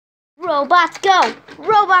Robots go!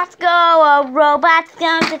 Robots go! Oh, robots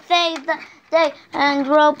going to save the day. And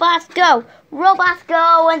robots go! Robots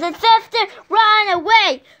go! And the sister run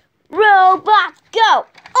away! Robots go!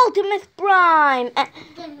 Optimus Prime!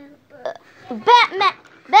 Batman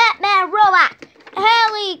robot!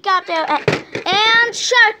 Helicopter! And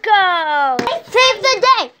Sharko! Save the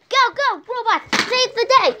day! Go, robots! Save the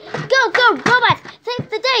day! Go, robots! Save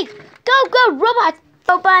the day! Go, robots!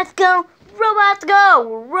 Robots go! Robots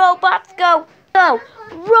go! Robots go! Go!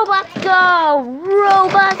 Robots go!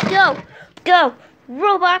 Robots go! Go!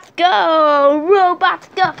 Robots go! Robots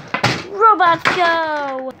go! Robots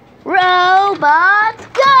go! Robots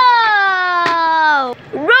go!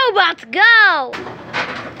 Robots go!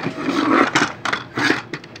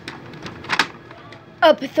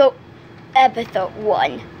 Episode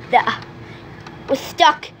 1. We're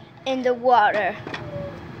stuck in the water.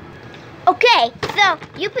 Okay, so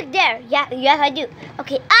you pick there. Yeah, yes I do.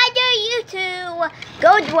 Okay, I dare you to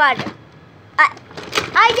go to water.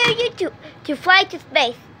 I dare you to fly to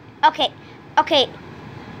space. Okay, I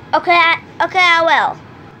will.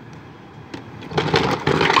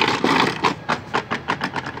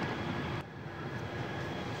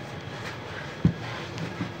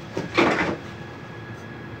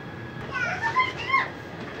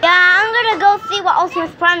 Yeah, I'm gonna go see what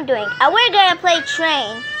Optimus Prime doing. And we're gonna play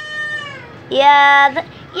train. Yeah,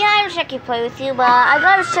 I wish I could play with you, but I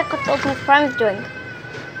gotta check what Optimus Prime's doing.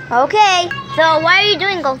 Okay, so why are you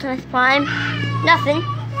doing, Optimus Prime? Nothing.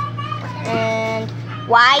 And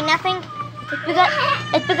why nothing?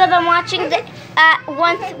 It's because I'm watching the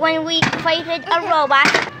once when we fighted a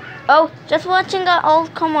robot. Oh, just watching an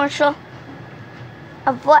old commercial.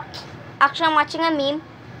 Of what? Actually, I'm watching a meme.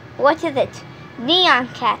 What is it? Neon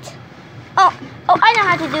Cat. Oh, I know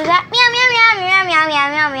how to do that. Meow, meow, meow, meow, meow,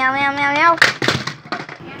 meow, meow, meow, meow, meow.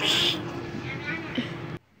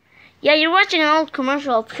 Yeah, you're watching an old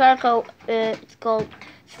commercial of Sharko. It's called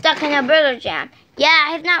Stuck in a Burger Jam.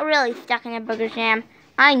 Yeah, he's not really stuck in a burger jam.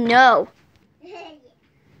 I know.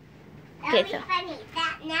 Okay, so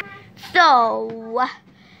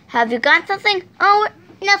have you got something? Oh,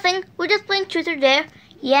 nothing. We're just playing Truth or Dare.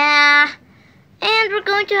 Yeah. And we're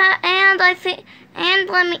going to have, and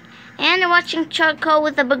we're watching Charcoal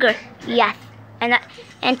with a burger. Yes.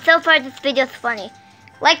 And so far this video is funny.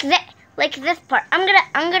 Like this part. I'm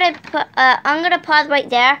gonna pause right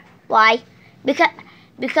there. Why? Because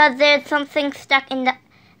there's something stuck in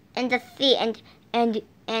the sea and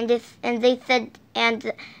they said,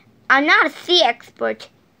 and I'm not a sea expert.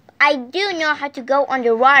 I do know how to go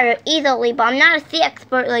underwater easily, but I'm not a sea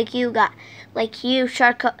expert like you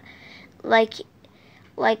Charcoal, like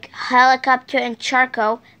Helicopter and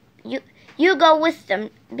Charcoal. You go with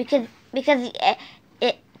them because it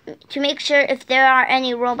to make sure if there are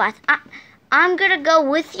any robots. I'm gonna go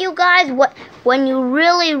with you guys when you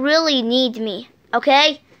really need me.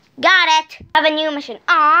 Okay? Got it. I have a new mission.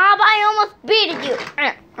 Ah, but I almost beat you.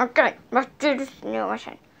 Okay, let's do this new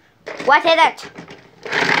mission. What is it?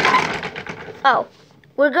 Oh,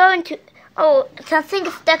 we're going to. Oh, something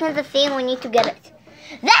is stuck in the sea and we need to get it.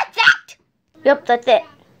 That's it! Yep, that's it.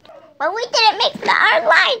 But we didn't make the hard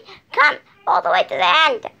line come all the way to the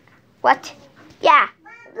end. What? Yeah,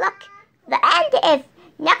 look. The end is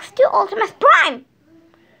next to Optimus Prime.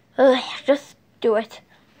 Ugh, just do it.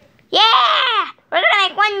 Yeah! We're gonna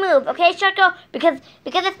make one move, okay, Sharko? Because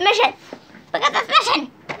it's mission. Because it's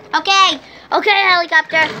mission. Okay,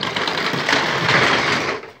 Helicopter.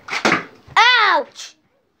 Ouch!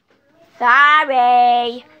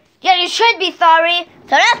 Sorry. Yeah, you should be sorry.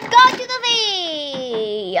 So let's go to the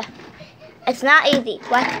sea. It's not easy.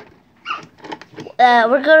 What?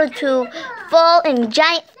 We're going to fall in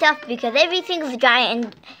giant stuff because everything's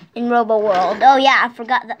giant in Robo World. Oh yeah, I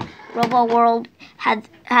forgot that Robo World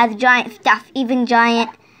has giant stuff, even giant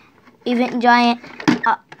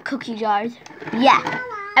cookie jars. Yeah,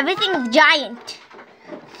 everything's giant.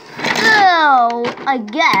 So I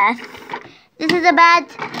guess this is a bad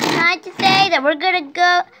time to say that we're gonna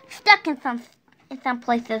go stuck in some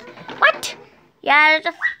places. What? Yeah, let's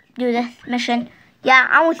just do this mission. Yeah,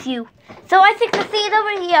 I'm with you. So I think the sea is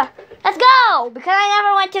over here. Let's go! Because I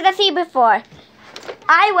never went to the sea before.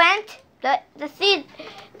 I went. The sea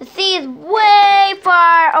is way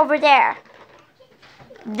far over there.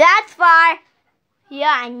 That's far.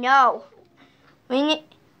 Yeah, I know. We need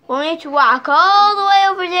to walk all the way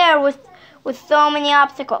over there with so many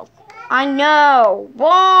obstacles. I know.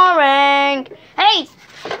 Boring. Hey,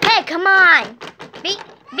 come on. Be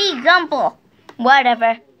Gumball.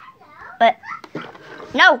 Whatever. But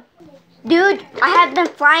no. Dude, I have been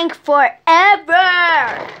flying forever.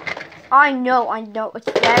 I know.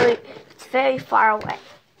 It's very far away.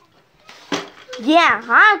 Yeah,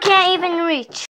 I can't even reach.